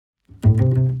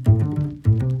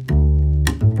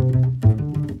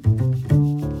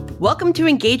Welcome to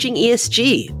Engaging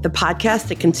ESG, the podcast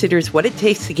that considers what it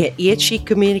takes to get ESG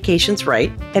communications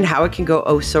right and how it can go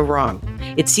oh so wrong.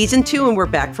 It's season 2 and we're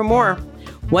back for more.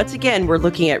 Once again, we're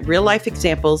looking at real-life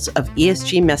examples of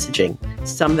ESG messaging,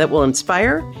 some that will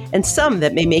inspire and some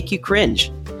that may make you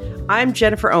cringe. I'm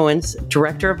Jennifer Owens,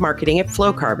 Director of Marketing at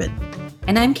Flowcarbon.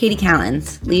 And I'm Katie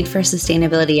Callens, Lead for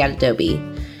Sustainability at Adobe.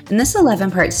 In this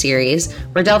 11-part series,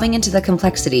 we're delving into the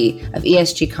complexity of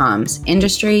ESG comms,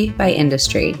 industry by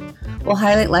industry. We'll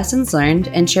highlight lessons learned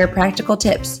and share practical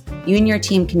tips you and your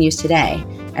team can use today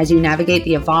as you navigate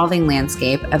the evolving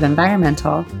landscape of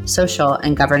environmental, social,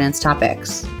 and governance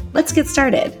topics. Let's get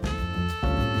started.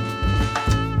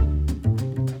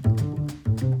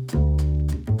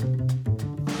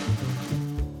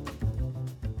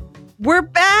 We're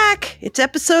back. It's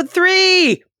episode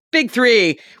 3. Big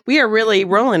 3. We are really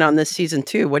rolling on this season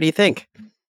 2. What do you think?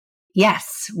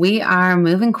 Yes, we are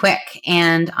moving quick.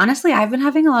 And honestly, I've been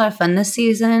having a lot of fun this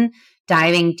season,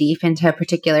 diving deep into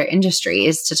particular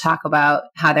industries to talk about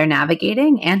how they're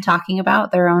navigating and talking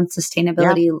about their own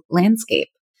sustainability landscape.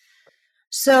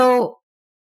 So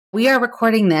we are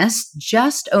recording this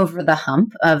just over the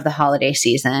hump of the holiday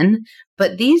season.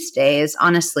 But these days,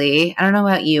 honestly, I don't know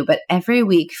about you, but every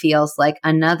week feels like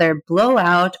another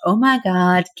blowout, oh my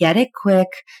God, get it quick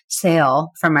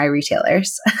sale from my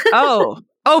retailers.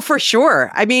 Oh, for sure.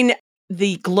 I mean,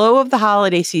 the glow of the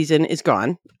holiday season is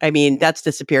gone. I mean, that's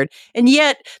disappeared. And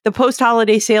yet the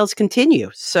post-holiday sales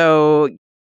continue. So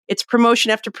it's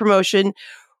promotion after promotion,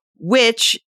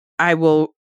 which I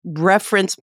will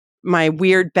reference my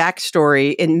weird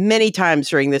backstory in many times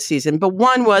during this season. But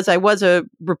one was I was a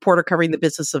reporter covering the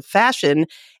business of fashion,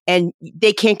 and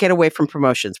they can't get away from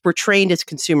promotions. We're trained as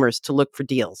consumers to look for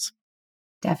deals.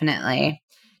 Definitely.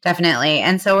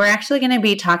 And so we're actually going to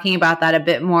be talking about that a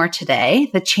bit more today.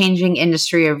 The changing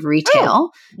industry of retail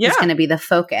is going to be the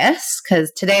focus,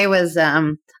 because today was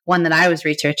one that I was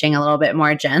researching a little bit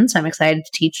more, Jen. So I'm excited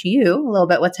to teach you a little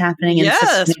bit what's happening in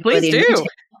sustainability. Please do. Retail.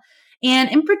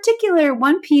 And in particular,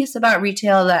 one piece about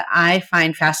retail that I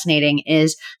find fascinating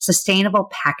is sustainable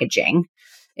packaging.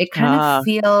 It kind of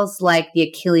feels like the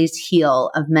Achilles heel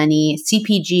of many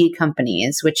CPG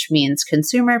companies, which means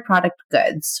consumer product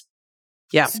goods.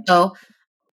 Yeah. So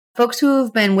folks who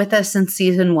have been with us since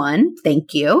season 1,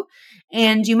 thank you.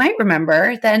 And you might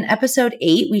remember that in episode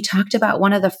 8, we talked about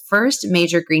one of the first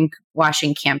major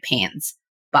greenwashing campaigns,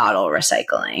 bottle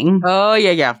recycling. Oh,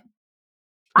 yeah.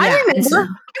 I remember.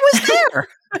 I was there.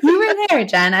 You were there,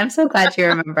 Jen. I'm so glad you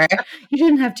remember. You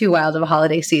didn't have too wild of a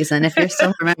holiday season if you're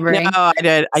still remembering. No, I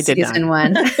did. I did season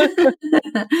 1.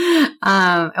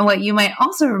 And what you might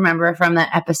also remember from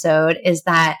that episode is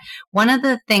that one of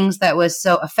the things that was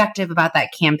so effective about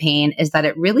that campaign is that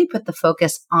it really put the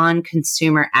focus on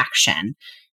consumer action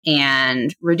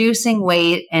and reducing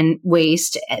weight and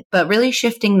waste, but really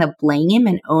shifting the blame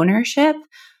and ownership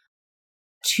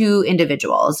to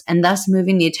individuals, and thus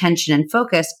moving the attention and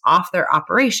focus off their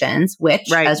operations,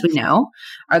 which, as we know,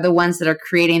 are the ones that are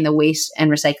creating the waste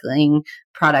and recycling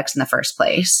products in the first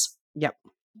place. Yep.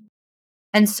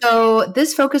 And so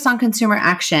this focus on consumer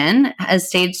action has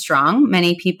stayed strong.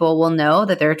 Many people will know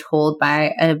that they're told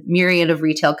by a myriad of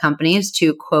retail companies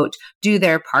to, quote, do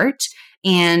their part.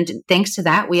 And thanks to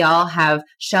that, we all have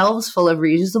shelves full of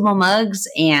reusable mugs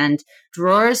and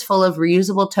drawers full of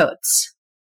reusable totes.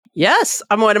 Yes,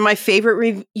 one of my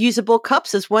favorite reusable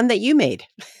cups is one that you made.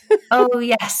 Oh,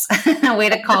 yes. Way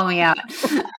to call me out.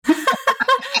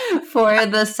 For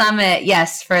the summit.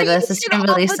 Yes, for the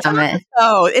Sustainability Summit.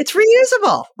 Oh, it's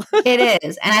reusable. It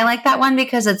is. And I like that one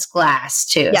because it's glass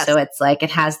too. Yes. So it's like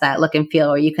it has that look and feel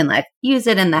where you can like use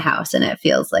it in the house and it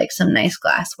feels like some nice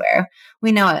glassware.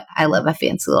 We know I love a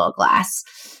fancy little glass.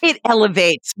 It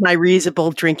elevates my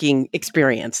reusable drinking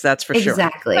experience. That's for sure.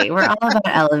 Exactly. We're all about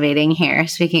elevating here,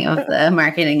 speaking of the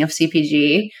marketing of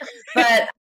CPG. But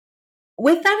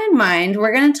with that in mind,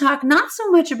 we're going to talk not so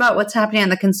much about what's happening on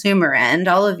the consumer end.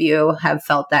 All of you have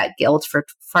felt that guilt for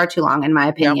far too long, in my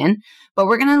opinion. But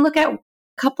we're going to look at a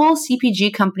couple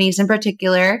CPG companies in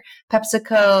particular,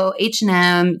 PepsiCo,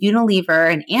 H&M,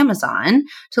 Unilever, and Amazon,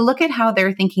 to look at how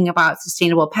they're thinking about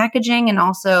sustainable packaging and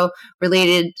also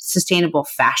related sustainable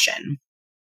fashion.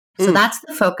 So that's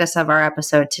the focus of our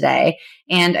episode today.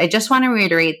 And I just want to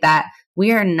reiterate that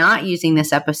we are not using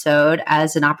this episode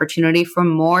as an opportunity for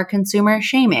more consumer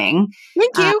shaming.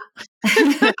 Thank you.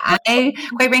 I,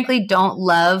 quite frankly, don't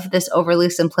love this overly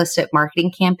simplistic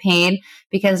marketing campaign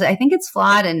because I think it's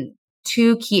flawed in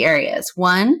 2 key areas.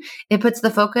 One, it puts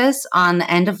the focus on the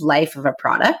end of life of a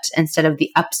product instead of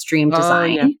the upstream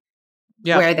design,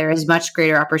 where there is much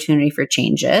greater opportunity for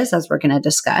changes, as we're going to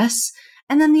discuss.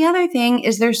 And then the other thing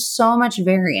is there's so much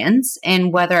variance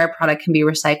in whether a product can be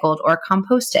recycled or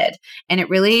composted. And it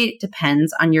really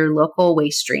depends on your local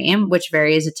waste stream, which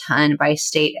varies a ton by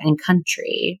state and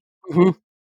country. Mhm.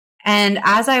 And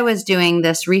as I was doing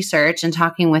this research and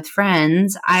talking with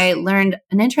friends, I learned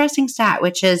an interesting stat,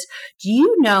 which is, do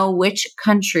you know which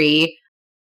country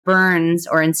burns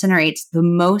or incinerates the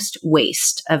most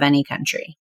waste of any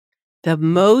country? The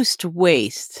most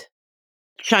waste.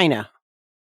 China.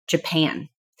 Japan.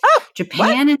 Oh, what?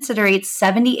 Japan incinerates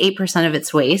 78% of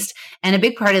its waste, and a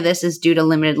big part of this is due to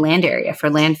limited land area for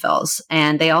landfills.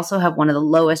 And they also have one of the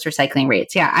lowest recycling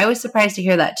rates. Yeah, I was surprised to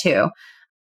hear that too,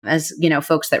 as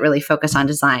folks that really focus on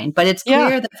design. But it's Yeah.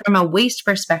 clear that from a waste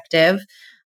perspective,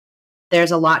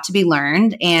 there's a lot to be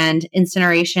learned, and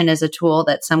incineration is a tool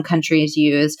that some countries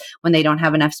use when they don't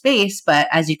have enough space. But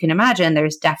as you can imagine,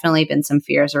 there's definitely been some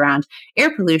fears around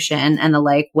air pollution and the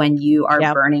like when you are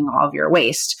Yep. burning all of your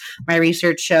waste. My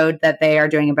research showed that they are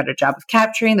doing a better job of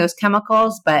capturing those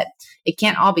chemicals, but it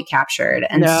can't all be captured.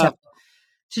 And No. so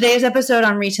today's episode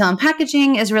on retail and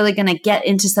packaging is really going to get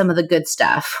into some of the good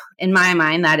stuff. In my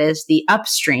mind, that is the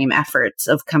upstream efforts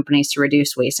of companies to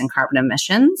reduce waste and carbon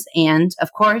emissions, and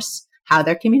of course, how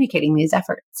they're communicating these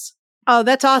efforts. Oh,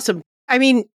 that's awesome. I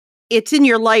mean, it's in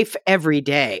your life every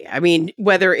day. I mean,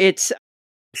 whether it's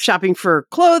shopping for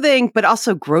clothing, but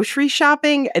also grocery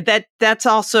shopping, that's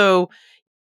also,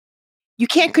 you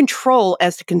can't control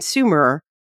as the consumer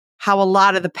how a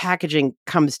lot of the packaging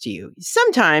comes to you.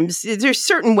 Sometimes there's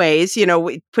certain ways,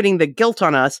 putting the guilt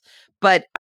on us, but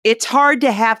it's hard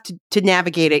to have to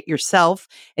navigate it yourself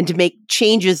and to make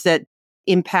changes that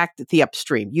impact the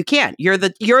upstream. You can't. You're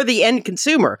the end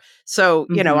consumer. So,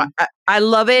 Mhm. I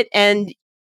love it. And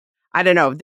I don't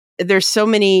know. There's so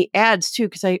many ads too,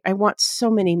 because I want so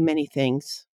many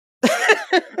things.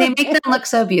 They make them look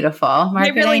so beautiful.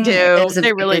 They really Marketing do. is a They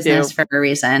big really business do. for a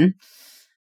reason.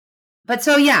 But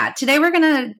so, yeah, today we're going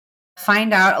to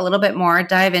find out a little bit more,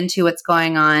 dive into what's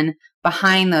going on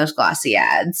behind those glossy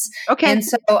ads. Okay. And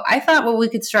so I thought what we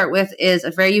could start with is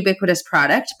a very ubiquitous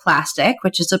product, plastic,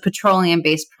 which is a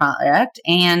petroleum-based product.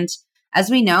 And as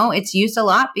we know, it's used a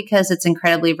lot because it's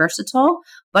incredibly versatile,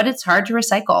 but it's hard to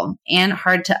recycle and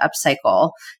hard to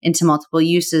upcycle into multiple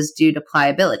uses due to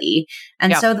pliability.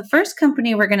 And Yep. so the first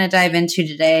company we're going to dive into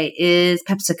today is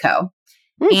PepsiCo.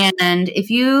 And if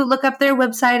you look up their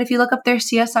website, if you look up their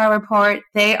CSR report,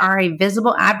 they are a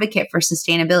visible advocate for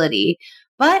sustainability,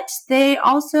 but they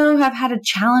also have had a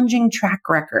challenging track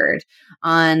record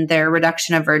on their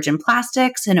reduction of virgin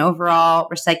plastics and overall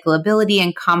recyclability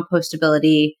and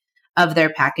compostability of their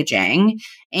packaging.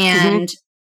 And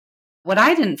what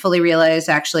I didn't fully realize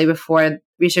actually before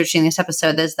researching this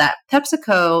episode is that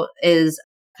PepsiCo is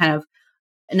kind of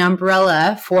an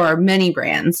umbrella for many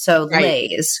brands. So Right.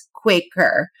 Lay's,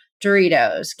 Quaker,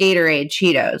 Doritos, Gatorade,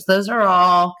 Cheetos, those are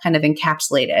all kind of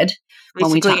encapsulated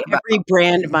when we Basically, talk about every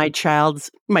brand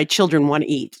my children want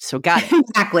to eat. So got it.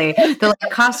 exactly. The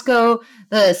like Costco,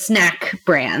 the snack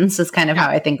brands is kind of how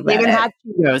I think about Even it. Hot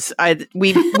Cheetos.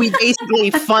 We basically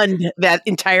fund that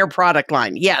entire product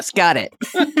line. Yes, got it.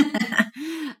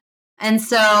 And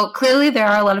so clearly there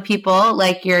are a lot of people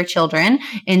like your children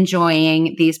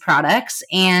enjoying these products.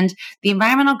 And the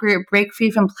environmental group Break Free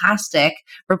from Plastic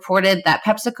reported that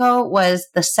PepsiCo was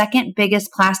the second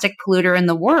biggest plastic polluter in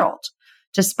the world,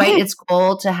 despite its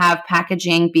goal to have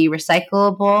packaging be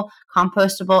recyclable,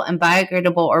 compostable, and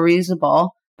biodegradable or reusable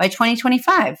by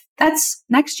 2025. That's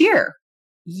next year.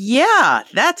 Yeah,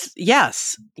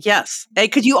 yes.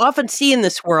 Because you often see in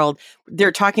this world,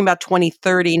 they're talking about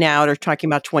 2030 now, they're talking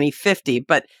about 2050,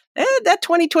 but that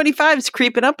 2025 is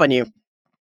creeping up on you.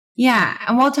 Yeah,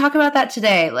 and we'll talk about that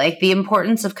today, like the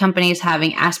importance of companies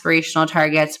having aspirational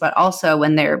targets, but also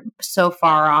when they're so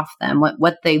far off them,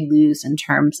 what they lose in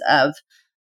terms of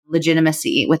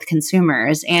legitimacy with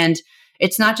consumers. And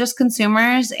it's not just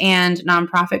consumers and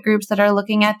nonprofit groups that are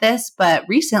looking at this, but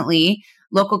recently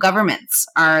local governments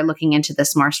are looking into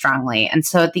this more strongly. And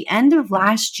so at the end of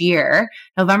last year,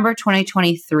 November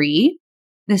 2023,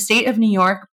 the state of New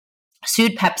York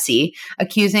sued Pepsi,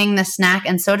 accusing the snack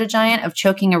and soda giant of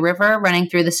choking a river running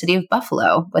through the city of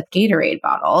Buffalo with Gatorade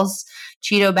bottles,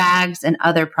 Cheeto bags, and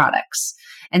other products.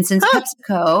 And since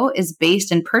PepsiCo is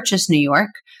based in Purchase, New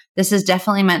York, this is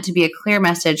definitely meant to be a clear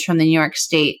message from the New York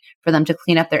state for them to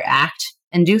clean up their act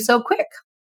and do so quick.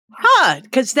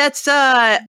 Because that's,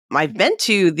 I've been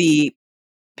to the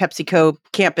PepsiCo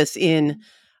campus in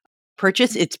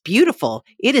Purchase. It's beautiful.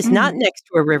 It is not next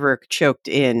to a river choked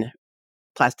in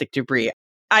plastic debris.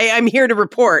 I'm here to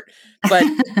report, but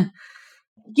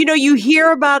you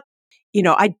hear about,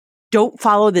 I don't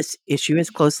follow this issue as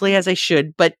closely as I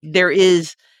should, but there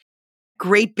is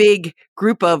great big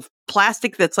group of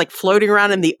plastic that's like floating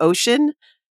around in the ocean, which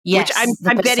Yes,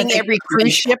 the I'm betting Pacific every cruise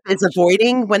Ocean. ship is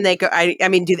avoiding when they go. I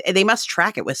mean, they must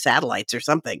track it with satellites or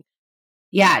something.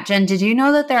 Yeah, Jen, did you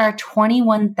know that there are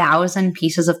 21,000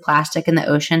 pieces of plastic in the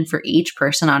ocean for each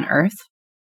person on Earth?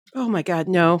 Oh my God,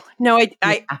 no,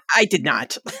 I did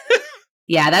not.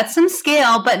 Yeah, that's some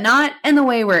scale, but not in the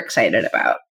way we're excited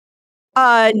about.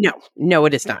 No,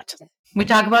 it is not. We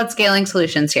talk about scaling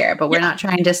solutions here, but we're not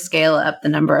trying to scale up the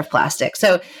number of plastic.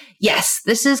 So, yes,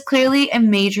 this is clearly a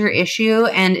major issue.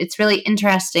 And it's really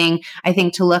interesting, I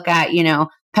think, to look at,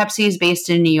 Pepsi is based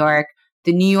in New York.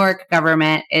 The New York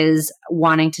government is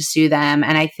wanting to sue them.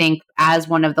 And I think as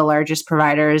one of the largest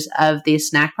providers of these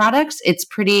snack products, it's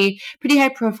pretty high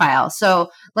profile. So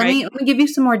let me give you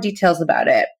some more details about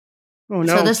it. Oh,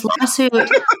 no. So this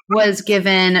lawsuit was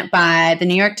given by the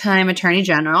New York Times Attorney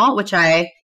General, which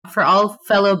for all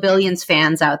fellow Billions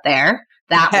fans out there,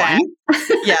 that one.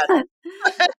 Yeah.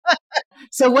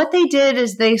 So what they did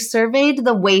is they surveyed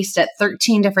the waste at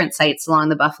 13 different sites along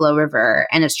the Buffalo River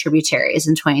and its tributaries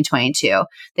in 2022.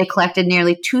 They collected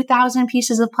nearly 2,000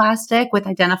 pieces of plastic with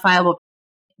identifiable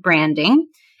branding.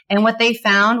 And what they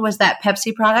found was that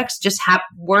Pepsi products just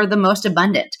were the most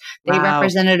abundant. They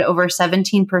represented over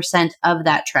 17% of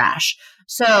that trash.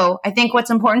 So I think what's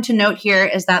important to note here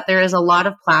is that there is a lot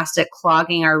of plastic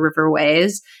clogging our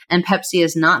riverways, and Pepsi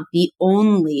is not the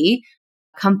only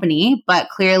company, but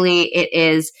clearly it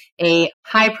is a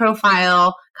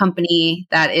high-profile company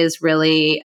that is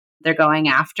really they're going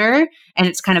after, and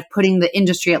it's kind of putting the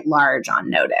industry at large on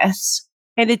notice.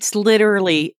 And it's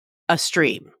literally a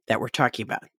stream that we're talking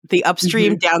about. The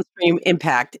upstream, downstream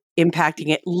impacting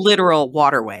it, literal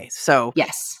waterway. So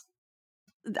yes,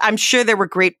 I'm sure there were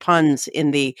great puns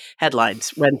in the headlines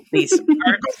when these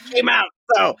articles came out.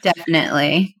 So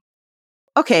definitely.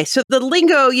 Okay, so the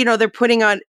lingo, they're putting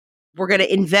on, we're going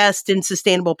to invest in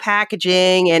sustainable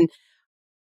packaging,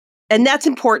 and that's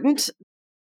important.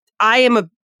 I am a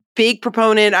big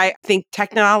proponent. I think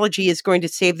technology is going to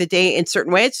save the day in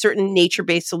certain ways. Certain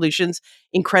nature-based solutions,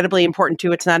 incredibly important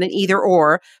too. It's not an either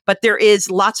or, but there is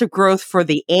lots of growth for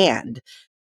the and.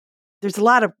 There's a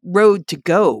lot of road to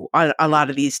go on a lot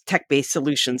of these tech-based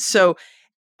solutions. So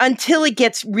until it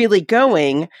gets really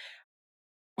going,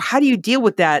 how do you deal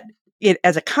with that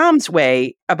as a comms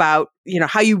way about,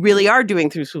 how you really are doing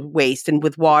through waste and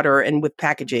with water and with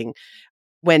packaging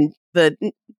when the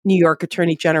New York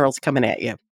Attorney General's coming at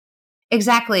you?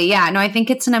 Exactly. Yeah. No, I think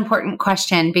it's an important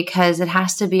question because it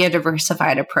has to be a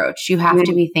diversified approach. You have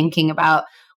to be thinking about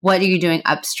what are you doing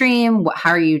upstream?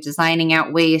 How are you designing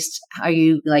out waste? Are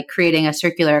you creating a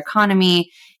circular economy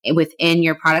within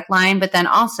your product line? But then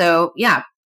also,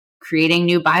 creating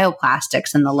new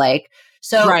bioplastics and the like.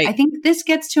 So I think this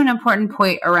gets to an important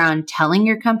point around telling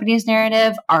your company's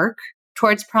narrative arc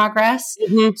towards progress.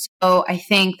 So I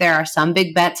think there are some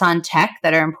big bets on tech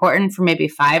that are important for maybe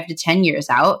 5 to 10 years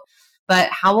out. But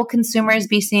how will consumers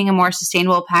be seeing a more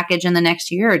sustainable package in the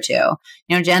next year or two?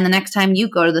 Jen, the next time you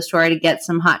go to the store to get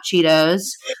some hot Cheetos,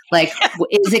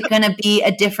 is it going to be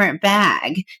a different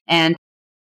bag? And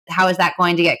how is that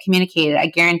going to get communicated? I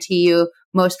guarantee you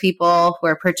most people who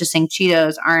are purchasing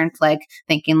Cheetos aren't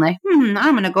thinking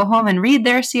I'm going to go home and read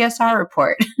their CSR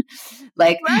report.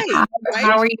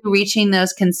 How are you reaching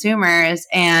those consumers,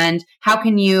 and how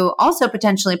can you also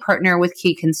potentially partner with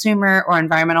key consumer or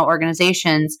environmental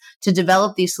organizations to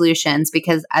develop these solutions?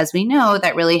 Because as we know,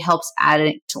 that really helps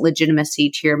add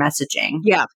legitimacy to your messaging.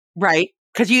 Yeah, right.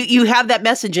 Because you have that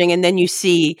messaging, and then you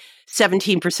see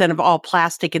 17% of all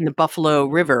plastic in the Buffalo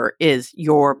River is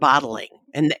your bottling.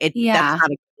 And that's not a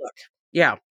good look.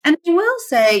 Yeah. And I will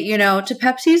say, to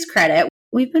Pepsi's credit,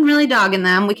 we've been really dogging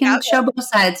them. We can show both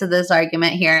sides of this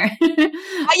argument here.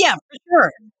 Yeah, for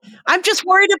sure. I'm just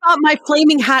worried about my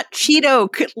flaming hot Cheeto,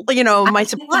 my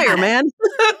supplier, man.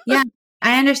 Yeah,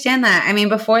 I understand that. I mean,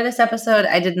 before this episode,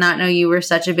 I did not know you were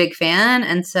such a big fan.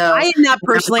 And so I am not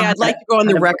personally. I'd like to go on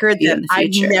the record that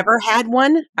I've never had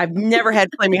one. I've never had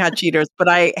flaming hot Cheetos, but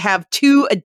I have 2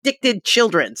 addicted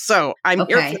children. So I'm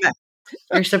here for that.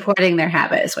 You're supporting their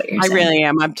habit is what you're saying. I really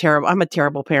am. I'm terrible. I'm a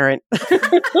terrible parent.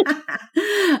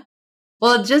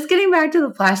 Well, just getting back to the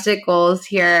plastic goals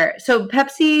here. So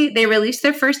Pepsi, they released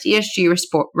their first ESG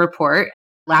report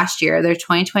last year, their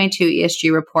 2022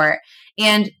 ESG report.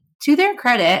 And to their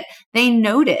credit, they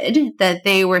noted that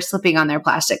they were slipping on their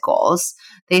plastic goals.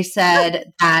 They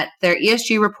said that their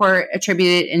ESG report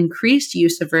attributed increased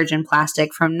use of virgin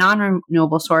plastic from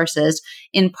non-renewable sources,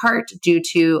 in part due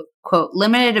to, quote,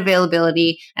 limited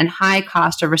availability and high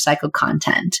cost of recycled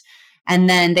content. And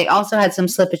then they also had some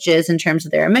slippages in terms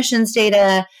of their emissions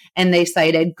data, and they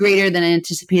cited greater than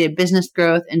anticipated business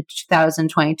growth in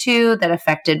 2022 that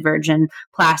affected virgin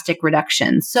plastic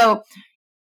reduction. So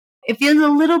it feels a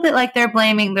little bit like they're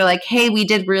like, hey, we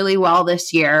did really well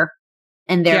this year,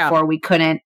 and therefore we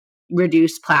couldn't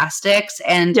reduce plastics.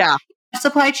 And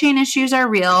supply chain issues are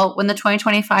real. When the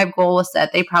 2025 goal was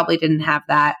set, they probably didn't have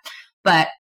that. But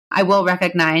I will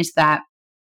recognize that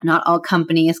not all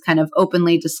companies kind of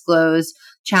openly disclose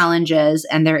challenges,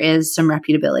 and there is some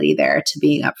reputability there to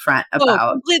being upfront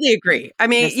about. Completely agree. I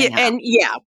mean,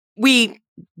 we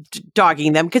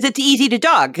dogging them because it's easy to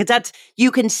dog because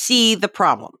you can see the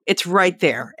problem. It's right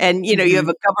there. And, you have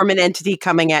a government entity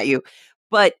coming at you.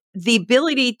 But the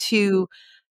ability to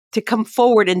come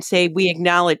forward and say, we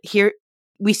acknowledge here,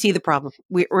 we see the problem.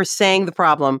 We're saying the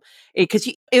problem.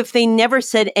 Because if they never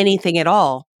said anything at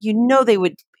all,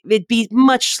 it'd be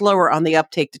much slower on the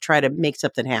uptake to try to make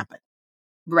something happen.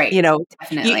 Right.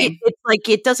 Definitely. It's like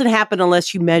it doesn't happen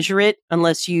unless you measure it,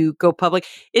 unless you go public.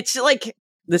 It's like,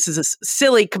 this is a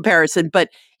silly comparison, but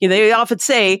they often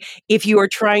say if you are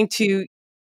trying to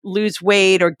lose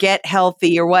weight or get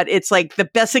healthy or what, it's like the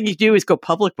best thing you do is go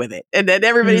public with it. And then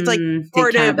everybody's like,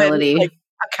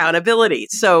 accountability.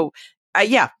 So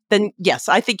then yes,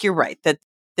 I think you're right that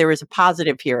there is a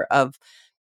positive here of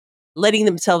letting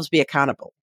themselves be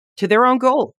accountable to their own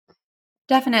goal.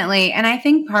 Definitely. And I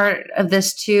think part of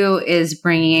this too is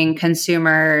bringing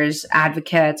consumers,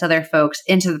 advocates, other folks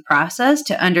into the process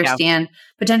to understand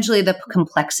potentially the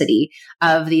complexity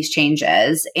of these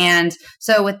changes. And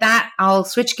so with that, I'll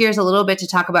switch gears a little bit to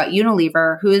talk about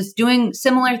Unilever, who is doing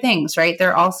similar things, right?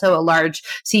 They're also a large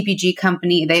CPG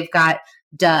company. They've got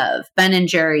Dove, Ben &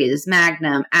 Jerry's,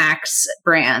 Magnum, Axe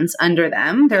brands under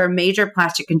them. They're a major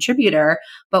plastic contributor,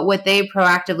 but what they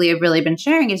proactively have really been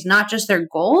sharing is not just their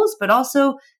goals, but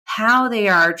also how they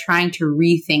are trying to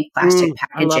rethink plastic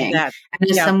packaging. And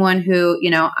as someone who,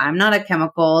 I'm not a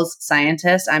chemicals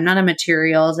scientist, I'm not a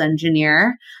materials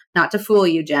engineer, not to fool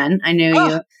you, Jen. I knew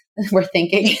you were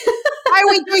thinking. Why are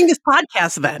we doing this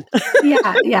podcast then?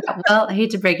 Yeah. Well, I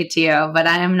hate to break it to you, but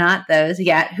I am not those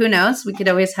yet. Who knows? We could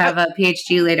always have a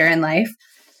PhD later in life.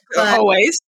 But,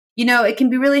 always. It can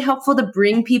be really helpful to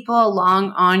bring people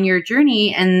along on your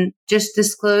journey and just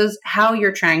disclose how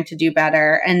you're trying to do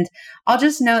better. And I'll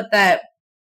just note that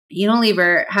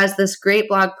Unilever has this great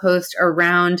blog post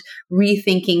around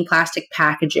rethinking plastic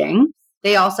packaging.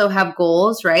 They also have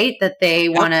goals, right? That they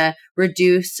want to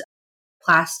reduce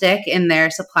plastic in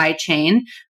their supply chain,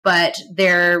 but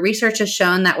their research has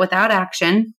shown that without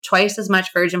action, twice as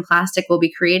much virgin plastic will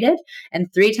be created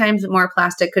and 3 times more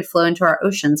plastic could flow into our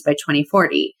oceans by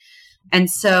 2040. And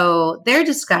so their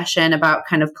discussion about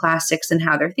kind of plastics and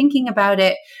how they're thinking about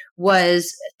it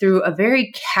was through a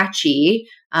very catchy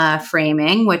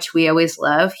framing, which we always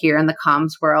love here in the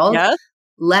comms world. Yes.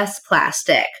 Less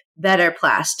plastic, better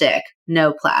plastic,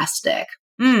 no plastic.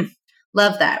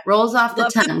 Love that. Rolls off the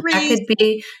tongue.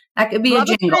 That could be a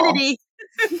jingle.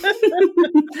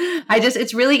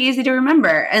 It's really easy to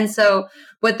remember. And so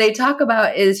what they talk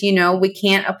about is, we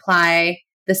can't apply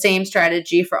the same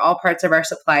strategy for all parts of our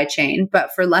supply chain,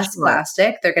 but for less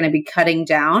plastic, they're going to be cutting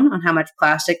down on how much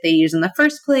plastic they use in the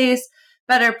first place,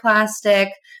 better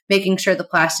plastic, making sure the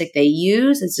plastic they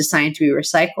use is designed to be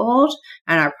recycled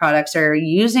and our products are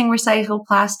using recycled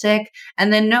plastic,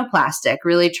 and then no plastic,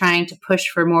 really trying to push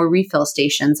for more refill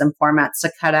stations and formats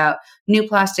to cut out new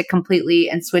plastic completely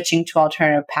and switching to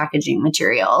alternative packaging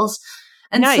materials.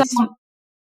 And so,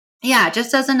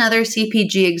 just as another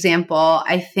CPG example,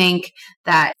 I think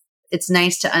that it's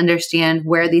nice to understand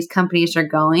where these companies are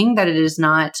going, that it is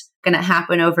not going to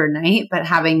happen overnight, but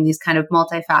having these kind of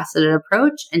multifaceted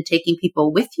approach and taking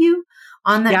people with you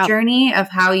on that journey of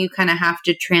how you kind of have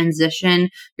to transition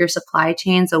your supply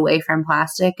chains away from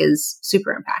plastic is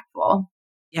super impactful.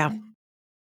 Yeah.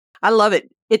 I love it.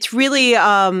 It's really,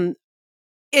 and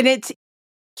it's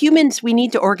humans, we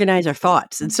need to organize our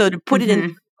thoughts. And so to put it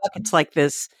in buckets like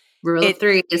this. Rule of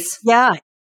threes. Yeah.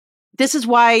 This is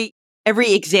why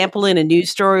every example in a news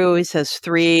story always has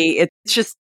 3.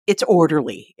 It's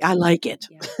orderly. I like it.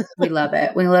 Yeah, we love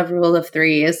it. We love rule of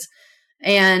threes.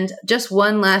 And just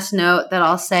one last note that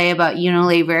I'll say about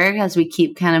Unilever as we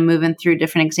keep kind of moving through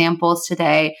different examples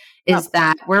today is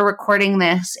that we're recording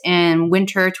this in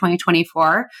winter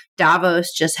 2024.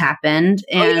 Davos just happened.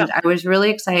 And I was really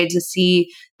excited to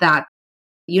see that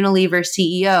Unilever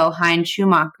CEO, Hein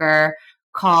Schumacher,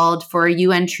 called for a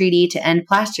UN treaty to end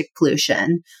plastic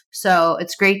pollution. So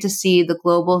it's great to see the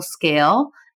global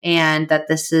scale and that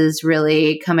this is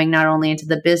really coming not only into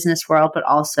the business world, but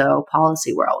also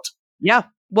policy world. Yeah.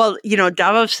 Well,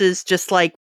 Davos is just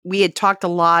like, we had talked a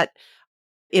lot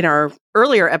in our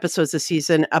earlier episodes this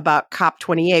season about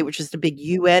COP28, which is the big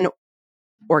UN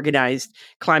organized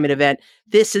climate event.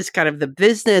 This is kind of the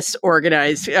business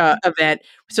organized event.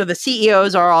 So the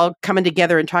CEOs are all coming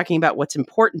together and talking about what's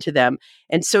important to them.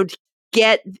 And so to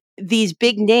get these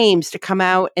big names to come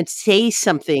out and say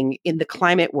something in the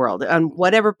climate world on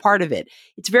whatever part of it,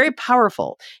 it's very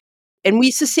powerful. And we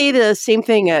used to say the same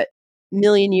thing a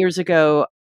million years ago.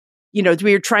 We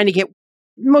were trying to get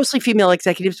mostly female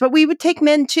executives, but we would take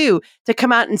men too to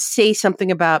come out and say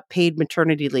something about paid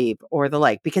maternity leave or the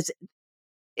like, because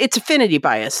it's affinity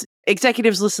bias.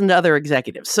 Executives listen to other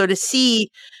executives. So to see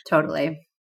totally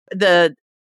the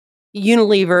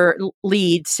Unilever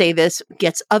lead say this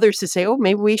gets others to say, oh,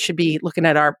 maybe we should be looking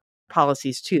at our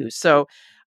policies too. So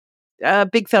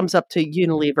big thumbs up to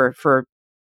Unilever for,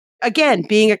 again,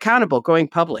 being accountable, going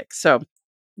public. So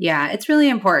yeah, it's really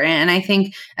important. And I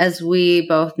think, as we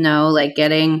both know, like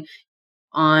getting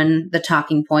on the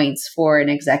talking points for an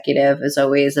executive is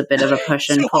always a bit of a push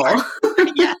and pull,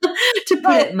 yeah. to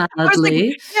put it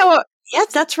mildly.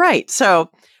 Yes, that's right. So,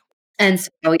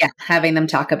 having them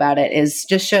talk about it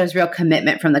just shows real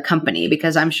commitment from the company,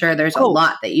 because I'm sure there's a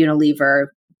lot that Unilever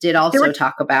did also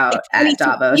talk about at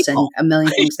Davos and a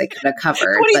million things they could have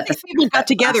covered. 26 people got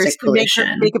together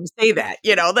to make them say that,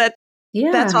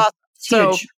 that's awesome.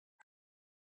 So,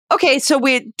 okay, so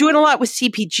we're doing a lot with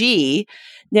CPG.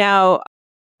 Now,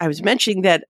 I was mentioning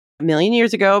that a million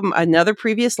years ago, another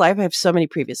previous life, I have so many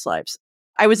previous lives.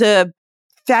 I was a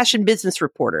fashion business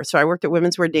reporter. So I worked at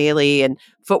Women's Wear Daily and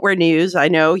Footwear News. I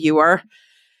know you're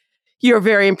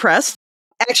very impressed.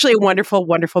 Actually, a wonderful,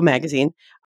 wonderful magazine.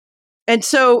 And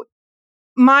so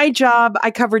my job, I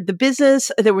covered the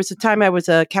business. There was a time I was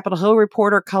a Capitol Hill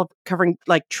reporter covering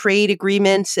like trade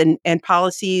agreements and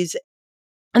policies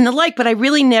and the like, but I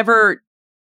really never,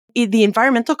 the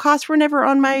environmental costs were never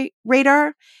on my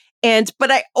radar. But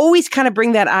I always kind of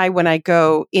bring that eye when I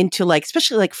go into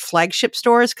especially like flagship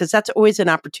stores, because that's always an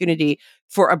opportunity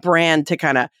for a brand to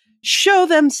kind of show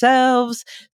themselves.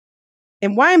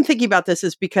 And why I'm thinking about this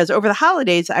is because over the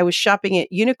holidays, I was shopping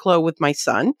at Uniqlo with my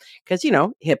son, because,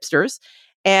 hipsters.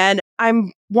 And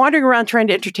I'm wandering around trying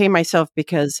to entertain myself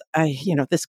because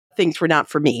things were not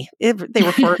for me. They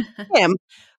were for him.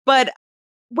 But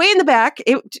way in the back,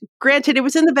 granted, it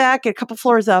was in the back, a couple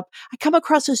floors up, I come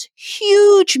across this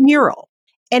huge mural,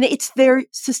 and it's their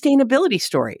sustainability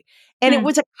story. And it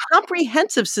was a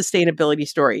comprehensive sustainability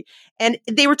story. And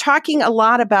they were talking a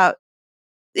lot about,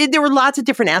 there were lots of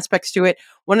different aspects to it.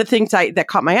 One of the things that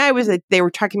caught my eye was that they were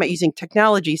talking about using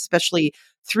technology, especially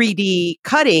 3D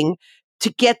cutting, to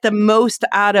get the most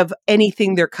out of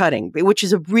anything they're cutting, which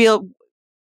is a real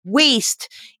waste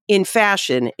in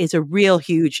fashion is a real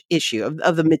huge issue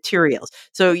of the materials.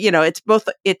 So,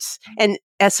 and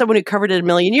as someone who covered it a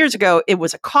million years ago, it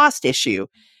was a cost issue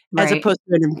as opposed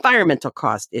to an environmental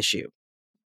cost issue.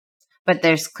 But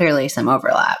there's clearly some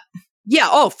overlap. Yeah.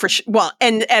 Oh, for sure. Well,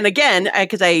 and again,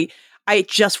 because I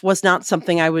just was not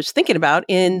something I was thinking about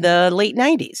in the late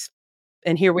 90s.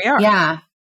 And here we are. Yeah.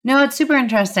 No, it's super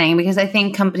interesting because I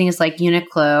think companies like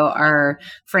Uniqlo are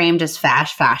framed as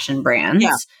fast fashion brands.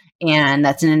 Yeah. And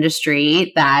that's an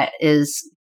industry that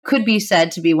could be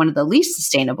said to be one of the least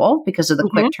sustainable because of the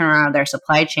quick turnaround of their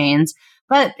supply chains.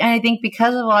 But I think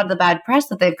because of a lot of the bad press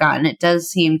that they've gotten, it does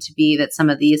seem to be that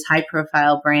some of these high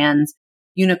profile brands,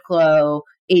 Uniqlo,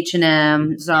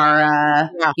 H&M, Zara,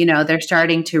 they're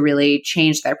starting to really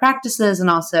change their practices and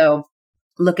also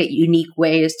look at unique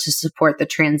ways to support the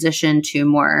transition to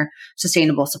more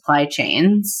sustainable supply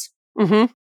chains. Mm-hmm.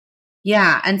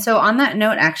 Yeah. And so on that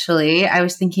note, actually, I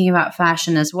was thinking about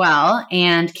fashion as well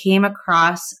and came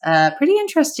across a pretty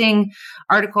interesting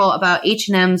article about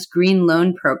H&M's green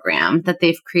loan program that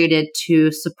they've created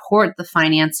to support the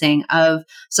financing of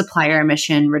supplier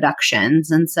emission reductions.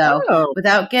 And so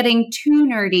without getting too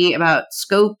nerdy about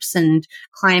scopes and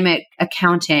climate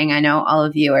accounting, I know all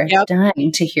of you are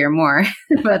dying to hear more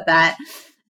about that.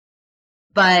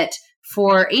 But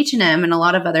for H&M and a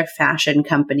lot of other fashion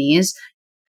companies,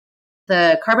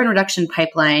 the carbon reduction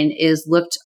pipeline is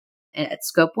looked at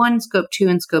scope 1, scope 2,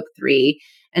 and scope 3.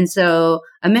 And so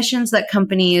emissions that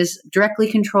companies directly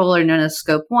control are known as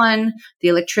scope 1. The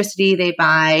electricity they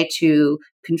buy to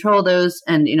control those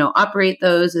and, operate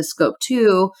those is scope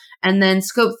 2. And then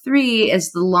scope 3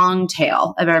 is the long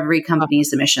tail of every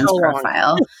company's emissions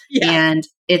profile. Yeah. And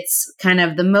it's kind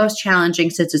of the most challenging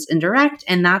since it's indirect.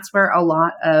 And that's where a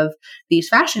lot of these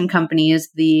fashion companies,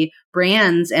 the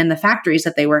brands and the factories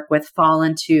that they work with fall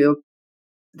into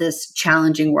this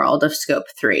challenging world of scope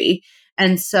 3.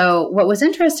 And so what was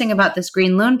interesting about this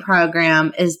green loan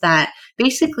program is that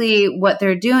basically what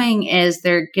they're doing is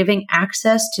they're giving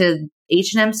access to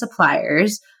H&M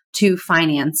suppliers to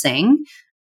financing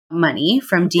money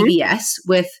from DBS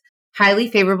with highly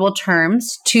favorable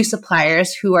terms to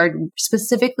suppliers who are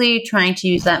specifically trying to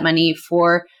use that money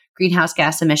for greenhouse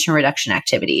gas emission reduction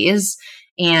activities.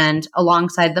 And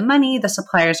alongside the money, the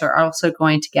suppliers are also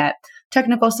going to get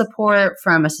technical support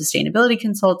from a sustainability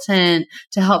consultant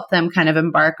to help them kind of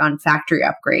embark on factory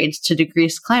upgrades to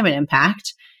decrease climate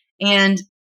impact. And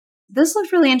this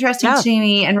looked really interesting to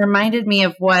me and reminded me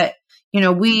of what,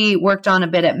 we worked on a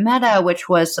bit at Meta, which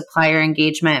was supplier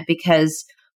engagement, because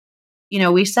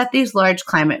we set these large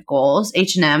climate goals.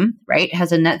 H&M, right,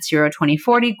 has a net zero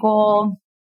 2040 goal.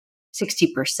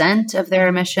 60% of their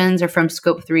emissions are from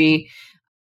scope 3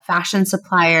 fashion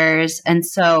suppliers. And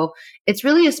so it's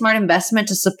really a smart investment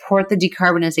to support the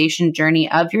decarbonization journey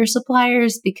of your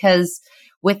suppliers, because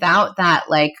without that,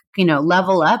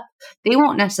 level up, they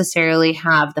won't necessarily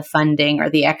have the funding or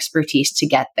the expertise to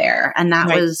get there. And that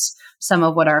was some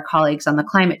of what our colleagues on the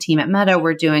climate team at Meta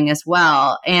were doing as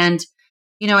well. And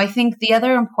I think the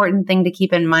other important thing to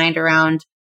keep in mind around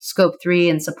scope 3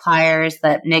 and suppliers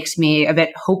that makes me a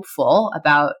bit hopeful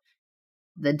about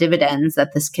the dividends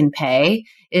that this can pay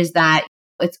is that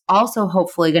it's also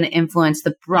hopefully going to influence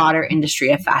the broader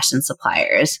industry of fashion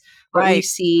suppliers. What we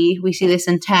see this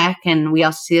in tech, and we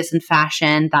also see this in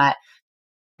fashion, that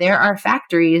there are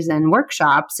factories and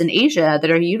workshops in Asia that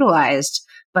are utilized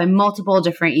by multiple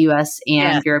different US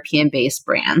and European-based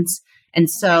brands. And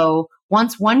so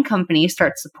once one company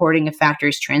starts supporting a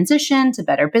factory's transition to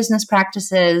better business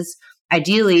practices,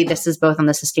 ideally this is both on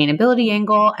the sustainability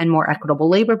angle and more equitable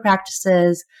labor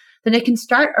practices, then it can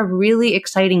start a really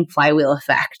exciting flywheel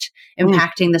effect,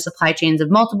 impacting the supply chains of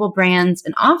multiple brands,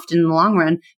 and often in the long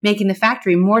run, making the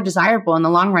factory more desirable in the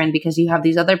long run, because you have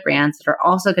these other brands that are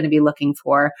also going to be looking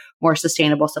for more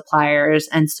sustainable suppliers.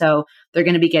 And so they're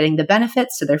going to be getting the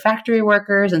benefits to their factory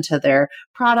workers and to their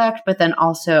product, but then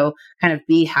also kind of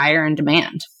be higher in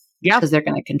demand because they're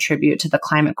going to contribute to the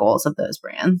climate goals of those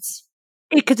brands.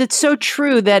 Because it's so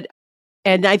true that,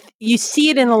 and you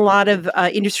see it in a lot of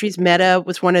industries. Meta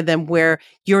was one of them, where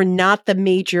you're not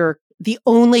the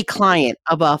only client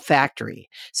of a factory.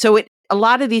 So a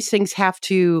lot of these things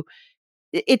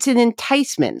it's an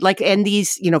enticement, and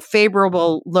these,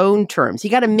 favorable loan terms.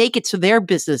 You got to make it so their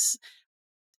business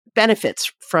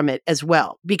benefits from it as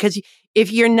well. Because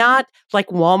if you're not like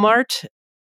Walmart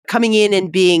coming in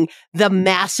and being the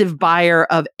massive buyer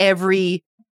of every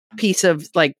piece of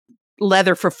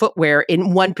leather for footwear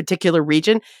in one particular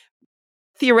region,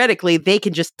 theoretically, they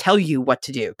can just tell you what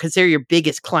to do because they're your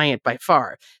biggest client by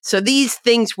far. So these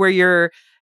things where you're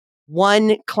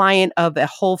one client of a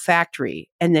whole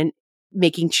factory and then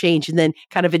making change and then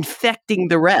kind of infecting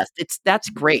the rest,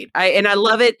 that's great. I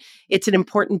love it. It's an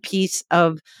important piece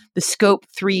of the scope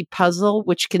 3 puzzle,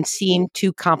 which can seem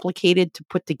too complicated to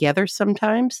put together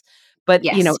sometimes, but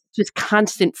just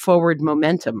constant forward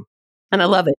momentum. And I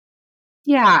love it.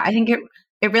 Yeah, I think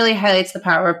it really highlights the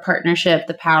power of partnership,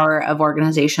 the power of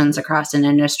organizations across an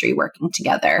industry working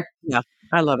together. Yeah,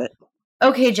 I love it.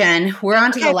 Okay, Jen, we're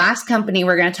on to the last company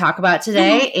we're going to talk about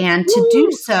today. And to do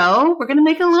so, we're going to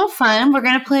make it a little fun. We're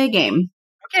going to play a game.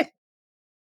 Okay.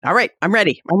 All right. I'm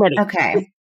ready. Okay.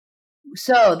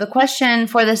 So the question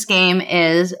for this game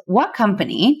is, what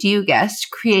company, do you guess,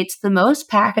 creates the most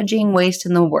packaging waste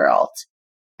in the world?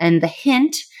 And the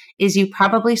hint is you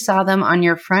probably saw them on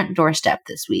your front doorstep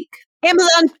this week.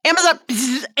 Amazon.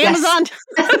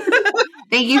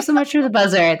 Thank you so much for the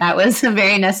buzzer. That was a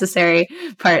very necessary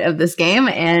part of this game,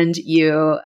 and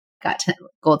you got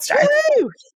gold star.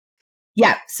 Woo!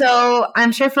 Yeah. So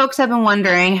I'm sure folks have been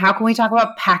wondering, how can we talk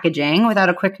about packaging without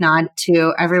a quick nod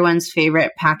to everyone's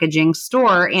favorite packaging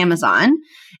store, Amazon?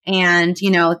 And,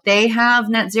 they have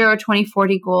net zero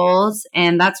 2040 goals,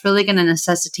 and that's really going to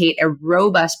necessitate a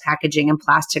robust packaging and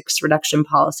plastics reduction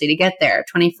policy to get there.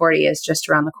 2040 is just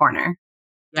around the corner.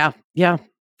 Yeah,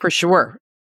 for sure.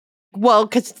 Well,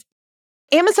 because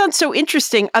Amazon's so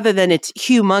interesting, other than it's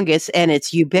humongous and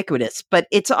it's ubiquitous, but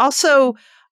it's also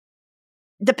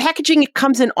the packaging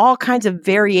comes in all kinds of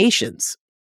variations.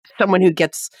 Someone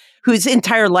whose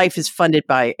entire life is funded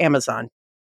by Amazon.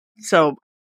 So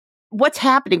what's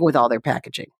happening with all their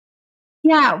packaging?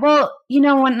 Yeah, well,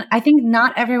 when I think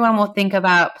not everyone will think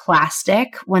about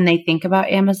plastic when they think about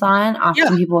Amazon.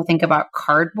 Often people will think about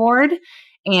cardboard.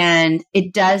 And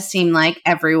it does seem like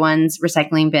everyone's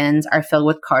recycling bins are filled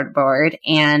with cardboard.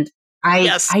 And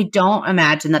I don't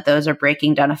imagine that those are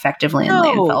breaking down effectively in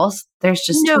landfills. There's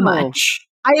just too much.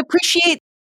 I appreciate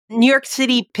New York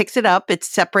City picks it up. It's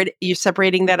separate. You're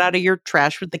separating that out of your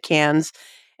trash with the cans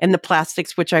and the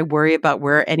plastics, which I worry about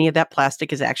where any of that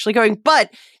plastic is actually going.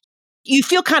 But you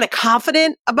feel kind of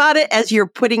confident about it as you're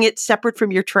putting it separate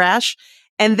from your trash.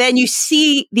 And then you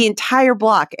see the entire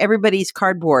block, everybody's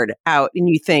cardboard out, and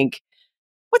you think,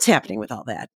 what's happening with all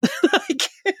that?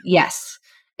 Yes,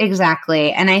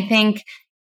 exactly. And I think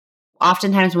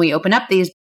oftentimes when we open up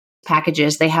these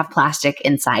packages, they have plastic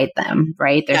inside them,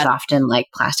 right? There's often like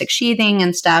plastic sheathing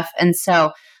and stuff. And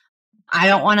so I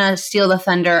don't want to steal the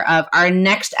thunder of our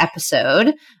next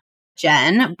episode,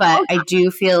 Jen, but I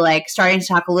do feel like starting to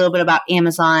talk a little bit about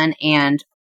Amazon and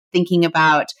thinking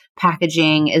about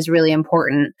packaging is really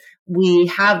important. We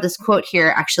have this quote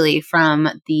here actually from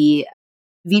the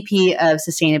VP of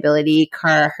Sustainability,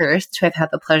 Kara Hurst, who I've had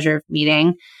the pleasure of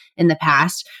meeting in the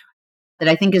past, that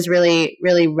I think is really,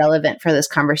 really relevant for this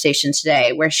conversation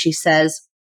today, where she says,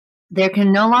 there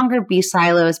can no longer be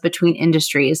silos between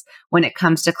industries when it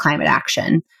comes to climate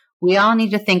action. We all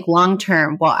need to think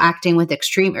long-term while acting with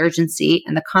extreme urgency,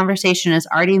 and the conversation is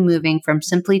already moving from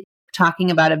simply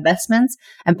talking about investments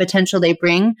and potential they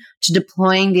bring to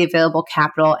deploying the available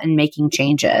capital and making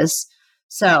changes.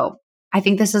 So I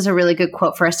think this is a really good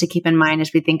quote for us to keep in mind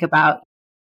as we think about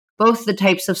both the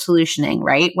types of solutioning,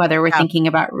 right? Whether we're thinking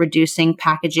about reducing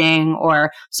packaging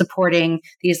or supporting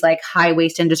these like high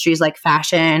waste industries like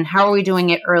fashion. How are we doing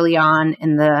it early on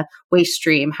in the waste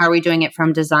stream? How are we doing it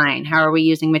from design? How are we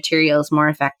using materials more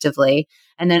effectively?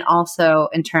 And then also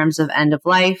in terms of end of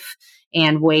life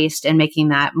and waste and making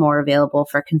that more available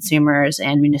for consumers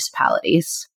and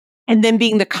municipalities. And then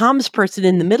being the comms person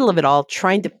in the middle of it all,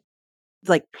 trying to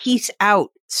like piece out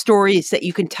stories that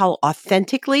you can tell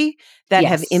authentically that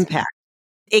have impact.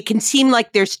 It can seem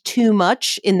like there's too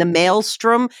much in the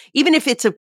maelstrom, even if it's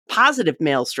a positive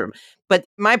maelstrom. But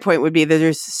my point would be that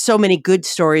there's so many good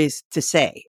stories to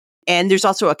say. And there's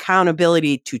also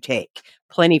accountability to take,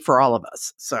 plenty for all of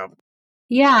us. So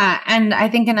yeah. And I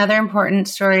think another important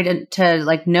story to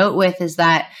like note with is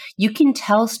that you can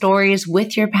tell stories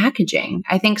with your packaging.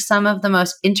 I think some of the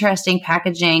most interesting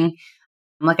packaging,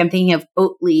 like I'm thinking of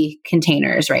Oatly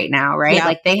containers right now, right? Yeah.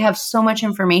 Like they have so much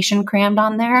information crammed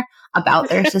on there about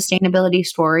their sustainability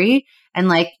story. And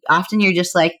like often you're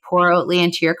just like pour Oatly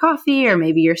into your coffee or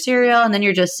maybe your cereal, and then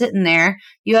you're just sitting there.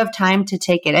 You have time to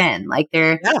take it in. Like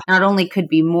there not only could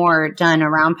be more done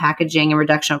around packaging and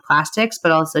reduction of plastics,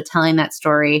 but also telling that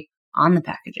story on the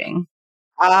packaging.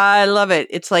 I love it.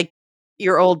 It's like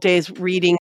your old days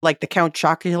reading like the Count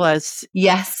Chocula's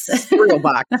cereal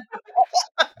box.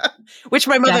 Which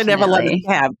my mother never let me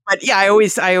have. But yeah, I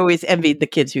always envied the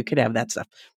kids who could have that stuff.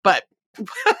 But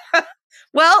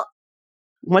well,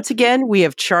 once again, we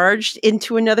have charged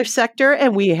into another sector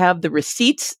and we have the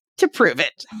receipts to prove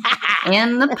it.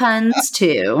 And the puns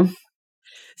too.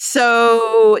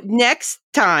 So next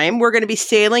time we're going to be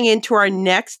sailing into our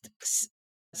next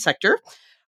sector.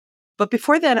 But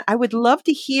before then, I would love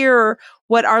to hear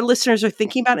what our listeners are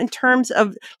thinking about in terms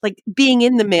of like being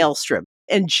in the maelstrom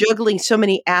and juggling so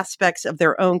many aspects of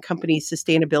their own company's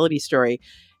sustainability story,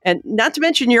 and not to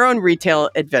mention your own retail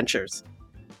adventures.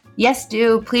 Yes,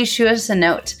 do. Please shoot us a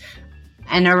note.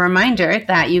 And a reminder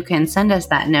that you can send us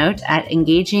that note at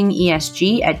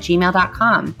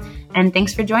engagingesg@gmail.com. And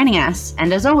thanks for joining us.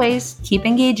 And as always, keep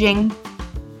engaging.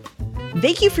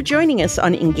 Thank you for joining us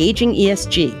on Engaging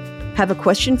ESG. Have a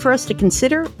question for us to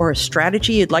consider or a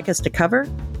strategy you'd like us to cover?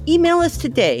 Email us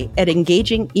today at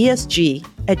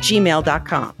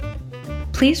engagingesg@gmail.com.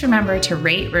 Please remember to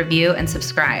rate, review, and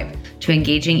subscribe to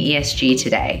Engaging ESG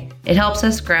today. It helps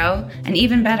us grow, and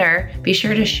even better, be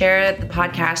sure to share the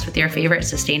podcast with your favorite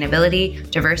sustainability,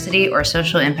 diversity, or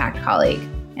social impact colleague.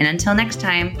 And until next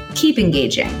time, keep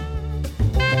engaging.